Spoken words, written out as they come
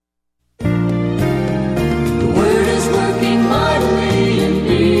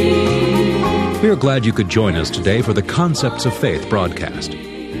We are glad you could join us today for the Concepts of Faith broadcast.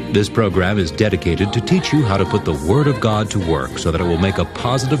 This program is dedicated to teach you how to put the Word of God to work so that it will make a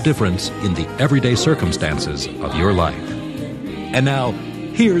positive difference in the everyday circumstances of your life. And now,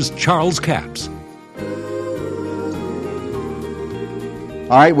 here's Charles Capps.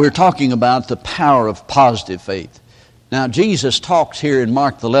 All right, we're talking about the power of positive faith. Now, Jesus talks here in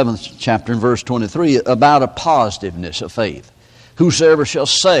Mark the 11th chapter, in verse 23, about a positiveness of faith. Whosoever shall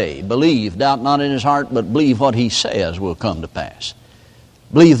say, believe, doubt not in his heart, but believe what he says will come to pass.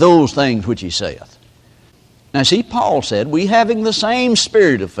 Believe those things which he saith. Now see, Paul said, we having the same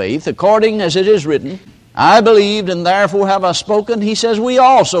spirit of faith, according as it is written, I believed and therefore have I spoken. He says, we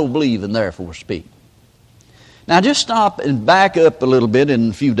also believe and therefore speak. Now just stop and back up a little bit in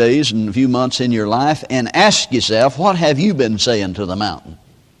a few days and a few months in your life and ask yourself, what have you been saying to the mountain?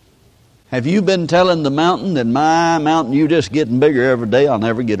 Have you been telling the mountain that, my mountain, you're just getting bigger every day, I'll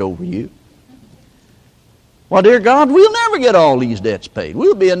never get over you? Well, dear God, we'll never get all these debts paid.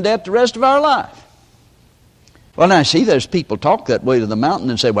 We'll be in debt the rest of our life. Well, now, see, there's people talk that way to the mountain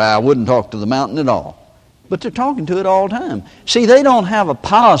and say, well, I wouldn't talk to the mountain at all. But they're talking to it all the time. See, they don't have a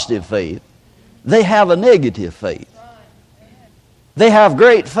positive faith. They have a negative faith. They have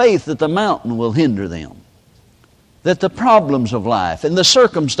great faith that the mountain will hinder them, that the problems of life and the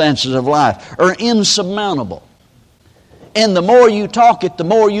circumstances of life are insurmountable. And the more you talk it, the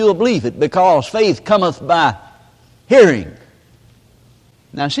more you'll believe it, because faith cometh by hearing.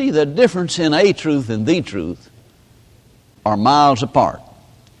 Now see, the difference in a truth and the truth are miles apart.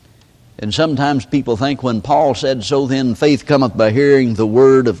 And sometimes people think when Paul said, so then faith cometh by hearing the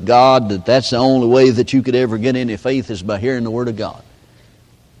Word of God, that that's the only way that you could ever get any faith is by hearing the Word of God.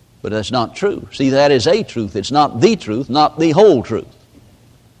 But that's not true. See, that is a truth. It's not the truth, not the whole truth.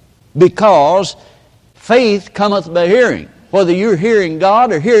 Because faith cometh by hearing. Whether you're hearing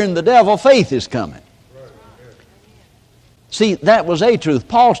God or hearing the devil, faith is coming. See, that was a truth.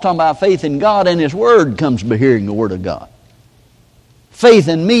 Paul's talking about faith in God, and His Word comes by hearing the Word of God. Faith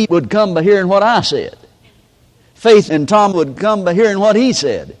in me would come by hearing what I said. Faith in Tom would come by hearing what he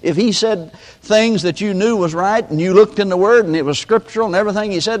said. If he said things that you knew was right, and you looked in the Word, and it was scriptural, and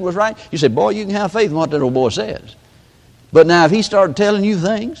everything he said was right, you said, boy, you can have faith in what that old boy says. But now if he started telling you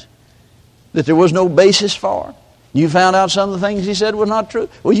things that there was no basis for, you found out some of the things he said were not true,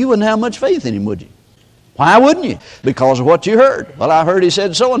 well, you wouldn't have much faith in him, would you? Why wouldn't you? Because of what you heard. Well, I heard he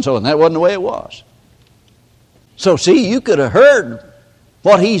said so-and-so, and that wasn't the way it was. So see, you could have heard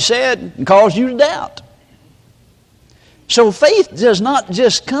what he said and caused you to doubt. So faith does not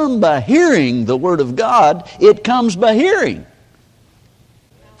just come by hearing the Word of God, it comes by hearing.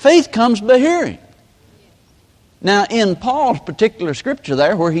 Faith comes by hearing. Now in Paul's particular scripture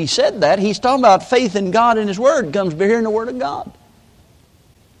there where he said that, he's talking about faith in God and His Word comes by hearing the Word of God.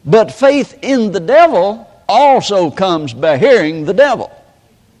 But faith in the devil also comes by hearing the devil.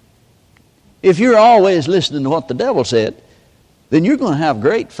 If you're always listening to what the devil said, then you're going to have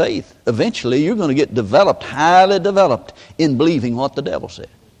great faith. Eventually, you're going to get developed, highly developed, in believing what the devil said.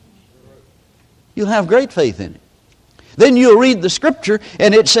 You'll have great faith in it. Then you'll read the Scripture,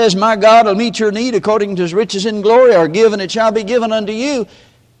 and it says, my God will meet your need according to His riches in glory, or given it shall be given unto you.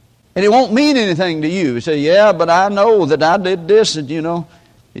 And it won't mean anything to you. You say, yeah, but I know that I did this, and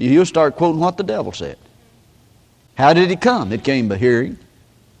you'll start quoting what the devil said. How did it come? It came by hearing.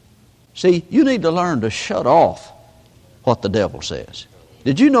 See, you need to learn to shut off what the devil says.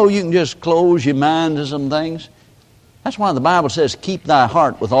 Did you know you can just close your mind to some things? That's why the Bible says, keep thy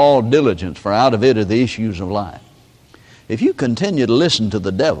heart with all diligence, for out of it are the issues of life. If you continue to listen to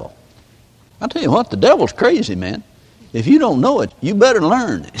the devil, I'll tell you what, the devil's crazy, man. If you don't know it, you better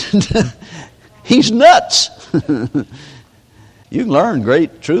learn it. He's nuts. You can learn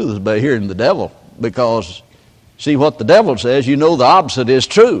great truths by hearing the devil, because see what the devil says, you know the opposite is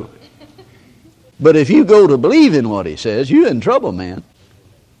true. But if you go to believe in what he says, you're in trouble, man.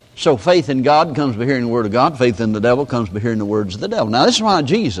 So faith in God comes by hearing the Word of God. Faith in the devil comes by hearing the words of the devil. Now this is why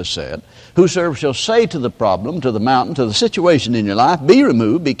Jesus said, whosoever shall say to the problem, to the mountain, to the situation in your life, be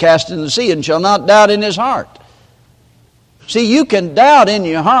removed, be cast into the sea, and shall not doubt in his heart. See, you can doubt in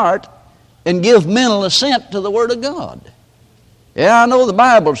your heart and give mental assent to the Word of God. Yeah, I know the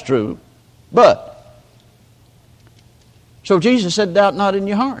Bible's true, but. So Jesus said, doubt not in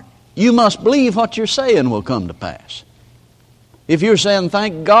your heart. You must believe what you're saying will come to pass. If you're saying,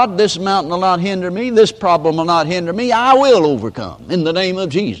 thank God this mountain will not hinder me, this problem will not hinder me, I will overcome in the name of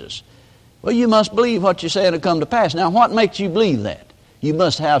Jesus. Well, you must believe what you're saying will come to pass. Now, what makes you believe that? You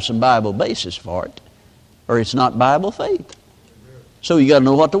must have some Bible basis for it, or it's not Bible faith. So you got to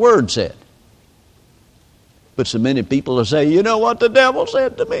know what the Word said. But so many people will say, you know what the devil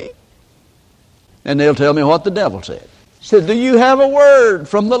said to me? And they'll tell me what the devil said. He said, do you have a word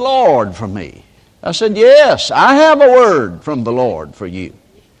from the Lord for me? I said, yes, I have a word from the Lord for you.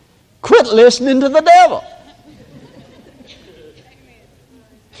 Quit listening to the devil.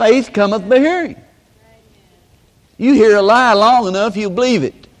 Faith cometh by hearing. You hear a lie long enough, you believe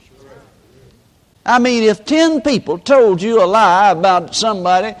it. I mean, if 10 people told you a lie about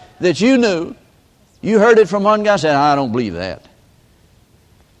somebody that you knew, you heard it from one guy, said, I don't believe that.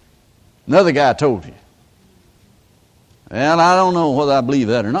 Another guy told you. Well, I don't know whether I believe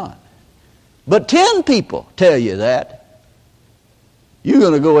that or not. But 10 people tell you that, you're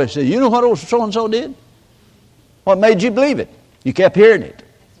going to go and say, you know what old so-and-so did? What made you believe it? You kept hearing it.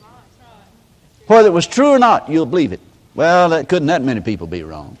 Whether it was true or not, you'll believe it. Well, couldn't that many people be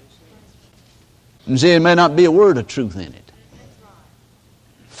wrong? And see, there may not be a word of truth in it.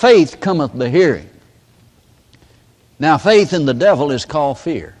 Faith cometh by hearing. Now, faith in the devil is called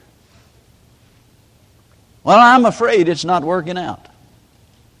fear. Well, I'm afraid it's not working out.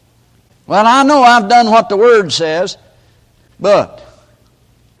 Well, I know I've done what the Word says, but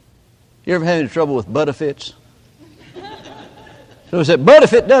you ever had any trouble with butterfits? So I said, but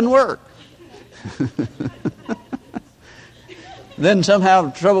if it doesn't work. Then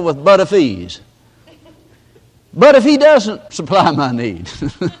somehow trouble with butterfees. But if he doesn't supply my need.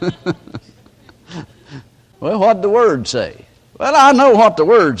 Well, what'd the Word say? Well, I know what the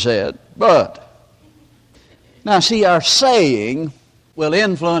Word said, but... Now, see, our saying will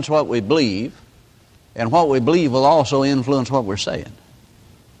influence what we believe, and what we believe will also influence what we're saying.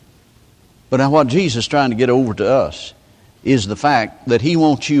 But now what Jesus is trying to get over to us is the fact that He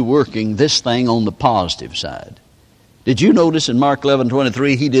wants you working this thing on the positive side. Did you notice in Mark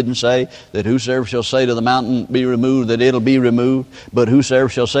 11:23, He didn't say that whosoever shall say to the mountain, be removed, that it'll be removed, but whosoever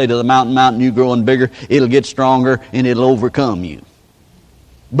shall say to the mountain, mountain, you growing bigger, it'll get stronger and it'll overcome you.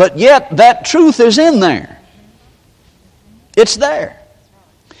 But yet that truth is in there. It's there.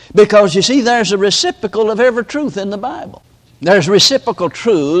 Because you see, there's a reciprocal of every truth in the Bible. There's reciprocal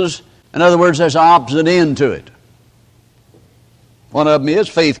truths. In other words, there's an opposite end to it. One of them is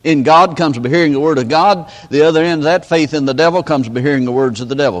faith in God comes by hearing the Word of God. The other end of that, faith in the devil, comes by hearing the words of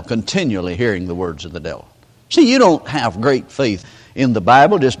the devil. Continually hearing the words of the devil. See, you don't have great faith in the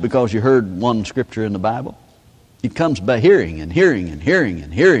Bible just because you heard one scripture in the Bible. It comes by hearing and hearing and hearing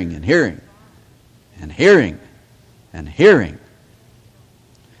and hearing and hearing and hearing and hearing.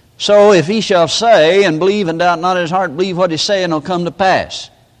 So if he shall say and believe and doubt not in his heart, believe what he's saying will come to pass.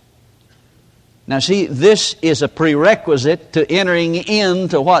 Now see, this is a prerequisite to entering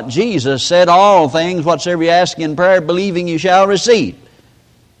into what Jesus said, all things whatsoever you ask in prayer, believing you shall receive.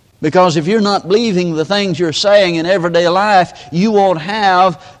 Because if you're not believing the things you're saying in everyday life, you won't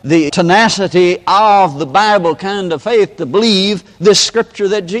have the tenacity of the Bible kind of faith to believe this scripture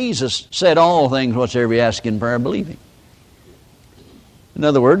that Jesus said, all things whatsoever you ask in prayer, believing. In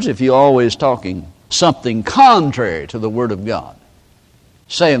other words, if you're always talking something contrary to the Word of God,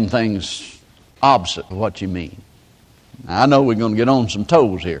 saying things opposite of what you mean. Now, I know we're going to get on some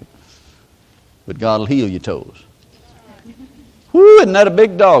toes here, but God will heal your toes. Whoo, isn't that a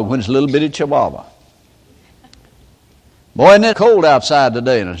big dog when it's a little bitty chihuahua? Boy, isn't it cold outside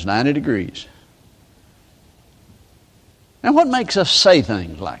today, and it's 90 degrees. Now, what makes us say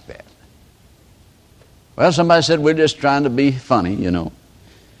things like that? Well, somebody said we're just trying to be funny, you know.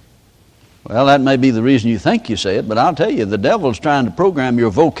 Well, that may be the reason you think you say it, but I'll tell you, the devil's trying to program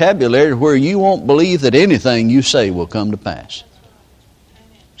your vocabulary where you won't believe that anything you say will come to pass.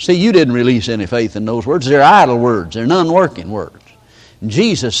 See, you didn't release any faith in those words. They're idle words. They're non-working words.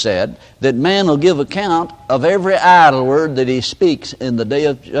 Jesus said that man will give account of every idle word that he speaks in the day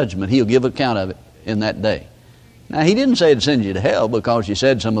of judgment. He'll give account of it in that day. Now, he didn't say to send you to hell because you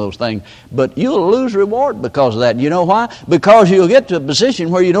said some of those things, but you'll lose reward because of that. You know why? Because you'll get to a position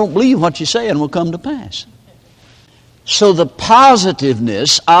where you don't believe what you say and will come to pass. So the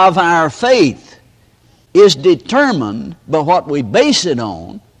positiveness of our faith is determined by what we base it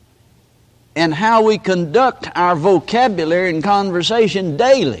on and how we conduct our vocabulary and conversation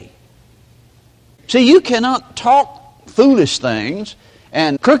daily. See, you cannot talk foolish things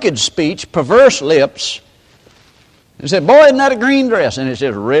and crooked speech, perverse lips. He said, boy, isn't that a green dress? And it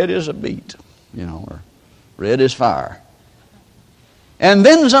says, red as a beet, you know, or red as fire. And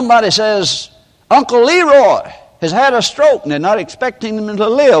then somebody says, Uncle Leroy has had a stroke and they're not expecting him to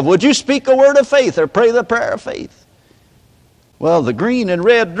live. Would you speak a word of faith or pray the prayer of faith? Well, the green and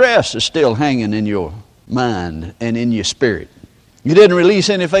red dress is still hanging in your mind and in your spirit. You didn't release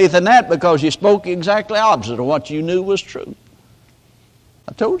any faith in that because you spoke exactly opposite of what you knew was true.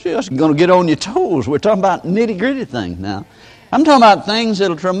 I told you I was going to get on your toes. We're talking about nitty-gritty things now. I'm talking about things that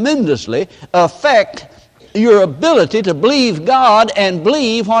will tremendously affect your ability to believe God and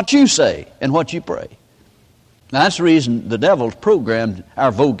believe what you say and what you pray. Now, that's the reason the devil's programmed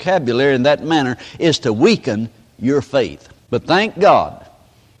our vocabulary in that manner, is to weaken your faith. But thank God,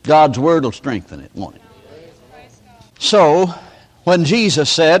 God's Word will strengthen it, won't it? So, when Jesus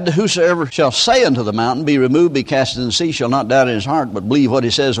said, whosoever shall say unto the mountain, be removed, be cast into the sea, shall not doubt in his heart, but believe what he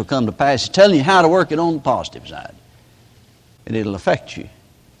says will come to pass, he's telling you how to work it on the positive side. And it'll affect you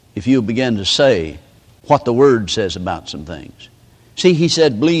if you begin to say what the Word says about some things. See, he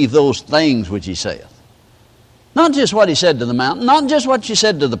said, believe those things which he saith. Not just what he said to the mountain, not just what you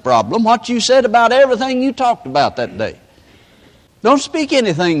said to the problem, what you said about everything you talked about that day. Don't speak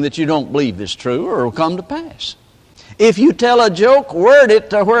anything that you don't believe is true or will come to pass. If you tell a joke, word it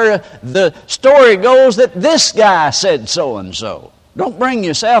to where the story goes that this guy said so and so. Don't bring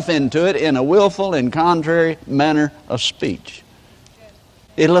yourself into it in a willful and contrary manner of speech.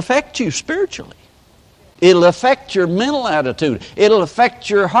 It'll affect you spiritually. It'll affect your mental attitude. It'll affect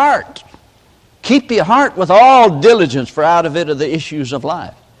your heart. Keep your heart with all diligence, for out of it are the issues of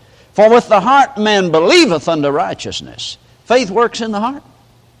life. For with the heart man believeth unto righteousness. Faith works in the heart.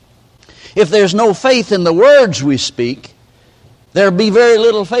 If there's no faith in the words we speak, there'll be very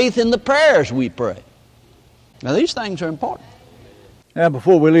little faith in the prayers we pray. Now, these things are important. Now,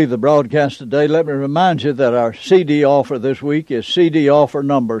 before we leave the broadcast today, let me remind you that our CD offer this week is CD offer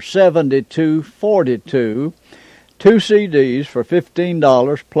number 7242. 2 CDs for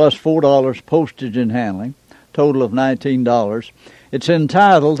 $15 plus $4 postage and handling, total of $19. It's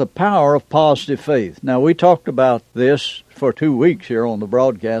entitled The Power of Positive Faith. Now, we talked about this for 2 weeks here on the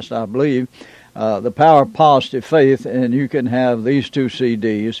broadcast, I believe, The Power of Positive Faith, and you can have these 2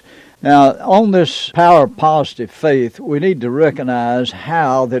 CDs. Now, on this Power of Positive Faith, we need to recognize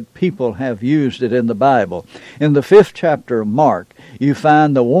how that people have used it in the Bible. In the 5th chapter of Mark, you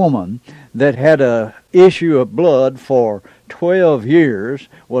find the woman that had a issue of blood for 12 years,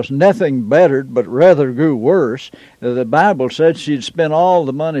 was nothing bettered, but rather grew worse. The Bible said she'd spent all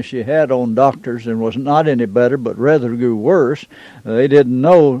the money she had on doctors and was not any better, but rather grew worse. They didn't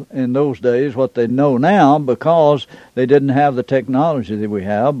know in those days what they know now because they didn't have the technology that we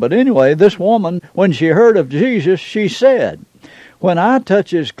have. But anyway, this woman, when she heard of Jesus, she said, "When I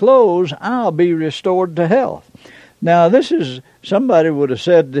touch his clothes, I'll be restored to health." Now, this is, somebody would have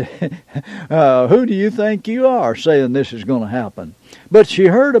said, who do you think you are saying this is going to happen? But she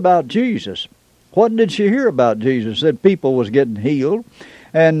heard about Jesus. What did she hear about Jesus? That people was getting healed.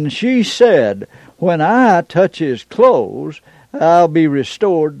 And she said, when I touch his clothes, I'll be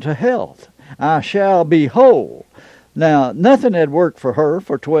restored to health. I shall be whole. Now, nothing had worked for her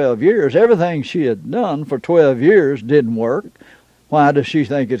for 12 years. Everything she had done for 12 years didn't work. Why does she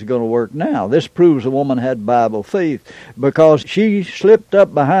think it's going to work now? This proves the woman had Bible faith, because she slipped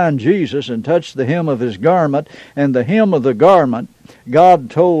up behind Jesus and touched the hem of his garment, and the hem of the garment, God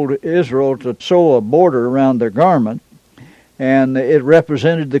told Israel to sew a border around their garment, and it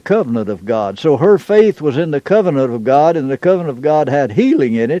represented the covenant of God. So her faith was in the covenant of God, and the covenant of God had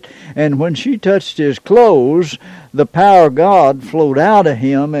healing in it, and when she touched his clothes, the power of God flowed out of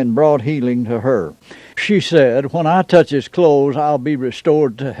him and brought healing to her. She said, when I touch his clothes, I'll be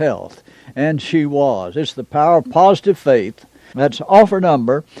restored to health. And she was. It's the power of positive faith. That's offer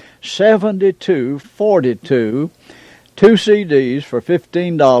number 7242. 2 CDs for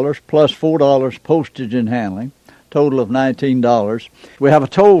 $15 plus $4 postage and handling. Total of $19. We have a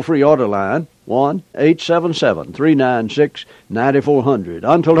toll-free order line, 1-877-396-9400.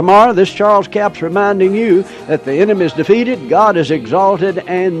 Until tomorrow, this Charles Capps reminding you that the enemy is defeated, God is exalted,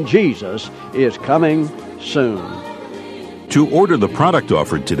 and Jesus is coming soon. To order the product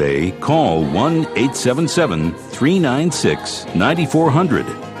offered today, call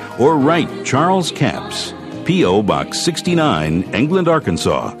 1-877-396-9400 or write Charles Capps, P.O. Box 69, England,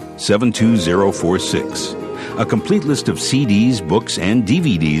 Arkansas, 72046. A complete list of CDs, books, and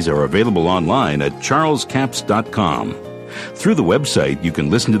DVDs are available online at charlescapps.com. Through the website, you can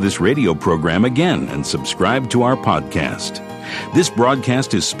listen to this radio program again and subscribe to our podcast. This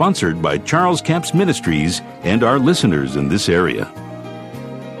broadcast is sponsored by Charles Capps Ministries and our listeners in this area.